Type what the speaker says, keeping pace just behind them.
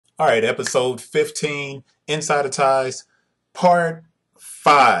All right, episode 15, Insider Ties, part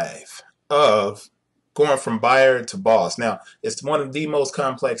 5 of going from buyer to boss. Now, it's one of the most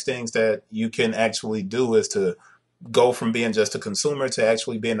complex things that you can actually do is to go from being just a consumer to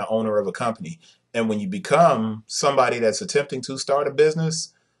actually being the owner of a company. And when you become somebody that's attempting to start a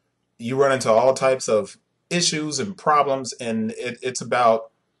business, you run into all types of issues and problems, and it's about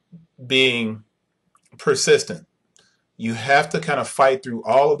being persistent. You have to kind of fight through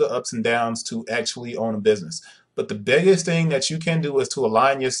all of the ups and downs to actually own a business. But the biggest thing that you can do is to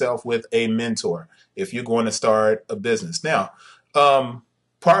align yourself with a mentor if you're going to start a business. Now,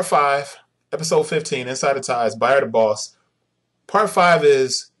 part 5, episode 15, Insider Ties, Buyer to Boss. Part 5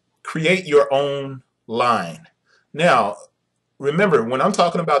 is create your own line. Now, remember, when I'm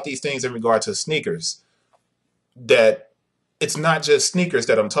talking about these things in regard to sneakers, that it's not just sneakers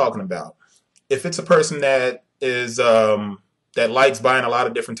that I'm talking about. If it's a person that is that likes buying a lot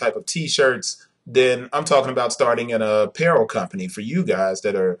of different type of t-shirts, then I'm talking about starting an apparel company for you guys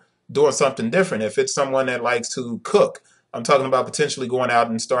that are doing something different. If it's someone that likes to cook, I'm talking about potentially going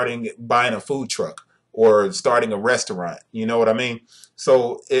out and buying a food truck or starting a restaurant. You know what I mean?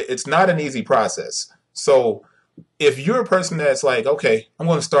 So it's not an easy process. So if you're a person that's like, okay, I'm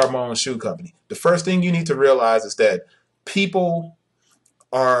going to start my own shoe company, the first thing you need to realize is that people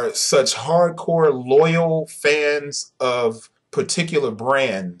are such hardcore loyal fans of particular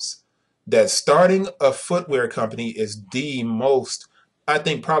brands that starting a footwear company is I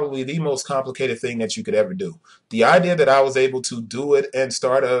think probably the most complicated thing that you could ever do. The idea that I was able to do it and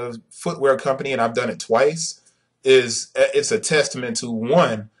start a footwear company, and I've done it twice, it's a testament to,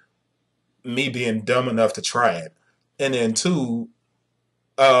 one, me being dumb enough to try it, and then two,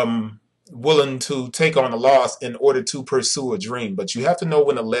 willing to take on a loss in order to pursue a dream. But you have to know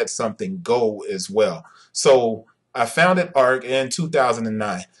when to let something go as well. So I founded ARC in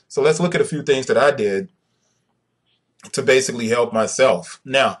 2009. So let's look at a few things that I did to basically help myself.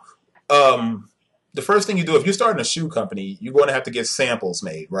 Now, the first thing you do if you're starting a shoe company, you're going to have to get samples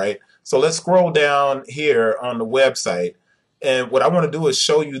made, right? So let's scroll down here on the website. And what I want to do is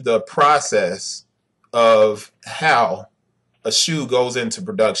show you the process of how a shoe goes into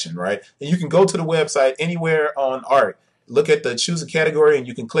production, right? And you can go to the website anywhere on ARC, look at the choose a category, and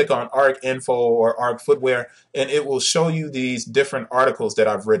you can click on ARC info or ARC footwear, and it will show you these different articles that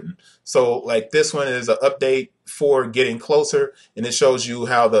I've written. So like this one is an update for getting closer, and it shows you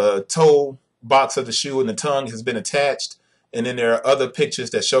how the toe box of the shoe and the tongue has been attached. And then there are other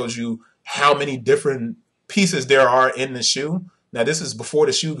pictures that shows you how many different pieces there are in the shoe. Now, this is before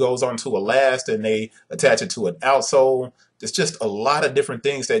the shoe goes onto a last and they attach it to an outsole. There's just a lot of different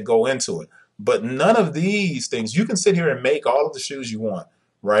things that go into it. But none of these things, you can sit here and make all of the shoes you want,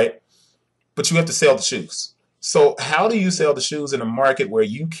 right? But you have to sell the shoes. So how do you sell the shoes in a market where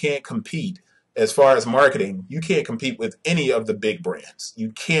you can't compete as far as marketing? You can't compete with any of the big brands.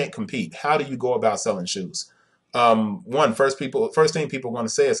 You can't compete. How do you go about selling shoes? First thing people are going to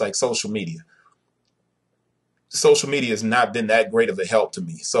say is like social media. Social media has not been that great of a help to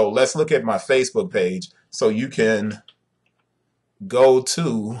me. So let's look at my Facebook page. So you can go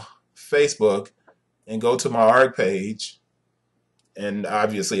to Facebook and go to my ARC page. And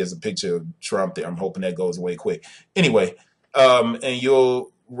obviously there's a picture of Trump there. I'm hoping that goes away quick. Anyway, and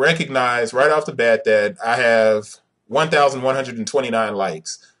you'll recognize right off the bat that I have 1,129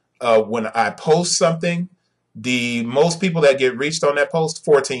 likes. When I post something, the most people that get reached on that post,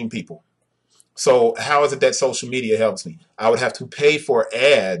 14 people. So how is it that social media helps me? I would have to pay for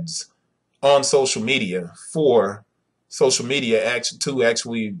ads on social media for social media to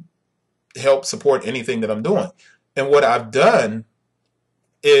actually help support anything that I'm doing. And what I've done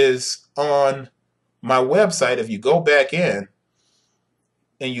is on my website, if you go back in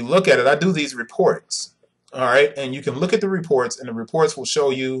and you look at it, I do these reports. All right. And you can look at the reports, and the reports will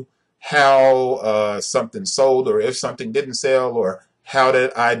show you how something sold, or if something didn't sell, or how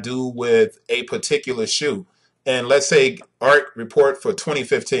did I do with a particular shoe. And let's say ARC report for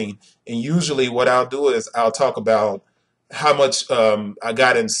 2015. And usually what I'll do is I'll talk about how much I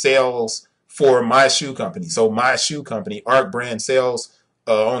got in sales for my shoe company. So my shoe company, ARC brand sales,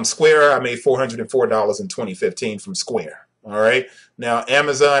 on Square, I made $404 in 2015 from Square. All right. Now,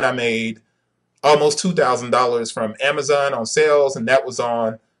 Amazon, I made almost $2,000 from Amazon on sales, and that was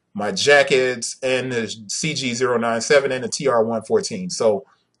on my jackets and the CG097 and the TR114. So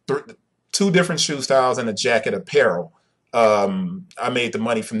two different shoe styles and a jacket apparel. I made the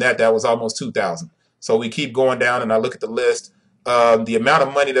money from that. That was almost $2,000. So we keep going down, and I look at the list. The amount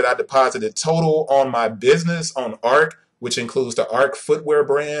of money that I deposited total on my business on ARC, which includes the ARC footwear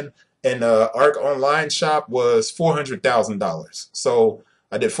brand and the ARC online shop, was $400,000. So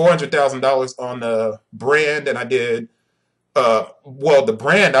I did $400,000 on the brand, and I did well, the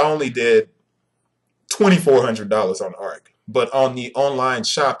brand I only did $2,400 on ARC, but on the online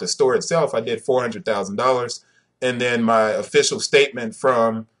shop, the store itself, I did $400,000, and then my official statement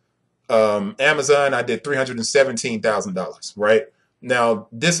from Amazon, I did $317,000. Right now,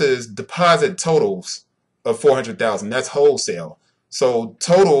 this is deposit totals of 400,000. That's wholesale. So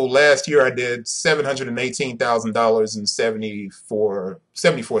total last year, I did $718,000 and 74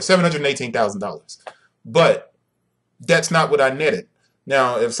 $718,000. But that's not what I netted.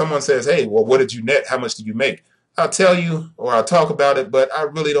 Now, if someone says, "Hey, well, what did you net? How much did you make?" I'll tell you, or I'll talk about it, but I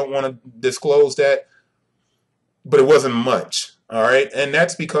really don't want to disclose that. But it wasn't much. All right. And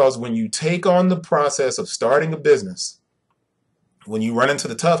that's because when you take on the process of starting a business, when you run into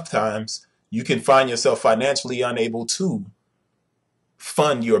the tough times, you can find yourself financially unable to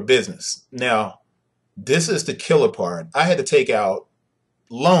fund your business. Now, this is the killer part. I had to take out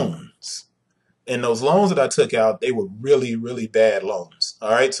loans. And those loans that I took out, they were really, really bad loans.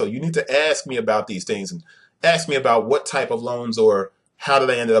 All right. So you need to ask me about these things and ask me about what type of loans or how did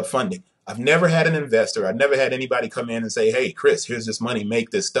I end up funding. I've never had an investor. I've never had anybody come in and say, "Hey, Chris, here's this money, make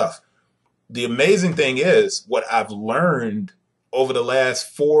this stuff." The amazing thing is what I've learned over the last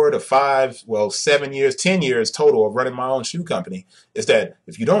 4 to 5, well, 7 years, 10 years total of running my own shoe company is that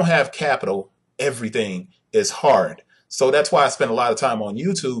if you don't have capital, everything is hard. So that's why I spend a lot of time on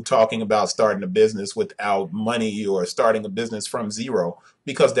YouTube talking about starting a business without money or starting a business from zero,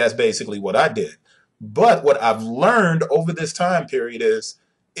 because that's basically what I did. But what I've learned over this time period is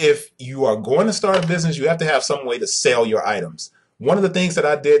if you are going to start a business, you have to have some way to sell your items. One of the things that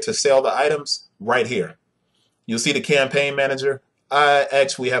I did to sell the items right here, you'll see the campaign manager. I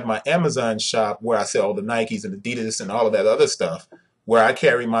actually have my Amazon shop where I sell the Nikes and Adidas and all of that other stuff, where I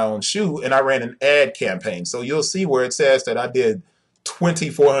carry my own shoe, and I ran an ad campaign. So you'll see where it says that I did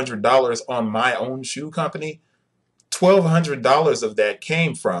 $2,400 on my own shoe company. $1,200 of that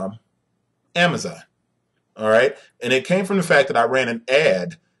came from Amazon. All right. And it came from the fact that I ran an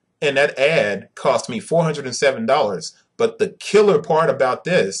ad, and that ad cost me $407. But the killer part about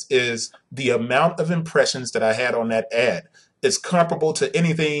this is the amount of impressions that I had on that ad. It's comparable to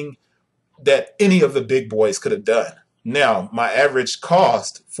anything that any of the big boys could have done. Now, my average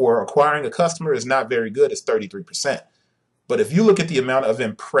cost for acquiring a customer is not very good. It's 33%. But if you look at the amount of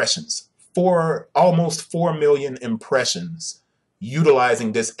impressions, almost 4 million impressions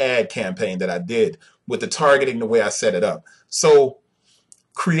utilizing this ad campaign that I did with the targeting, the way I set it up. So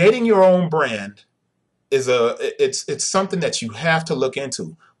creating your own brand is it's something that you have to look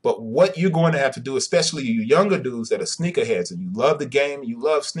into. But what you're going to have to do, especially you younger dudes that are sneakerheads and you love the game, you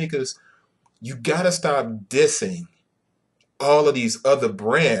love sneakers, you got to stop dissing all of these other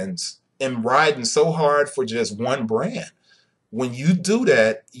brands and riding so hard for just one brand. When you do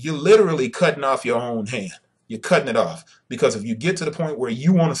that, you're literally cutting off your own hand. You're cutting it off. Because if you get to the point where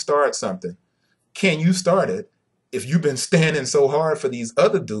you want to start something, can you start it? If you've been standing so hard for these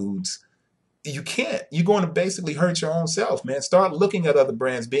other dudes, you can't. You're going to basically hurt your own self, man. Start looking at other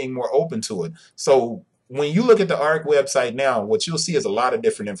brands, being more open to it. So when you look at the ARC website now, what you'll see is a lot of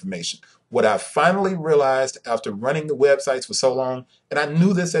different information. What I finally realized after running the websites for so long, and I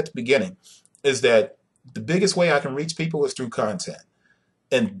knew this at the beginning, is that the biggest way I can reach people is through content.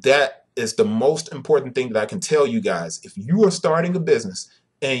 And that is the most important thing that I can tell you guys. If you are starting a business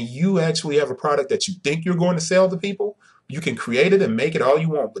and you actually have a product that you think you're going to sell to people, you can create it and make it all you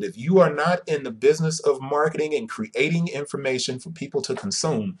want. But if you are not in the business of marketing and creating information for people to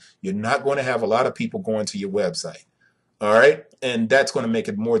consume, you're not going to have a lot of people going to your website. All right. And that's going to make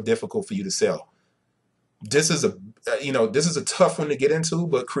it more difficult for you to sell. This is a tough one to get into,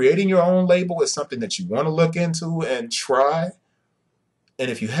 but creating your own label is something that you want to look into and try. And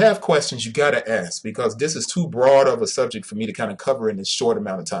if you have questions, you got to ask, because this is too broad of a subject for me to kind of cover in this short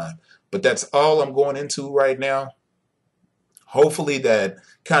amount of time. But that's all I'm going into right now. Hopefully that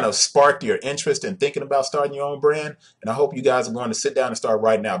kind of sparked your interest in thinking about starting your own brand. And I hope you guys are going to sit down and start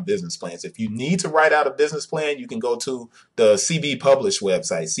writing out business plans. If you need to write out a business plan, you can go to the CB Publish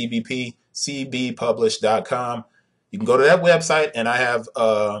website, cbpublish.com. You can go to that website, and I have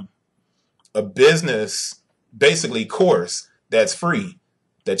a business, basically, course that's free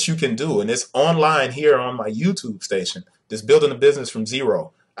that you can do. And it's online here on my YouTube station. This Building a Business from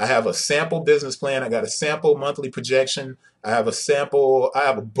Zero. I have a sample business plan. I got a sample monthly projection. I have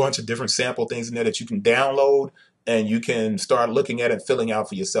a bunch of different sample things in there that you can download and you can start looking at it and filling out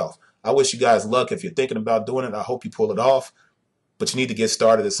for yourself. I wish you guys luck if you're thinking about doing it. I hope you pull it off, but you need to get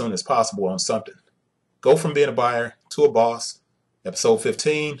started as soon as possible on something. Go from being a buyer to a boss. Episode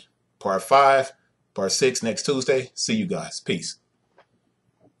 15, part 5, part 6 next Tuesday. See you guys. Peace.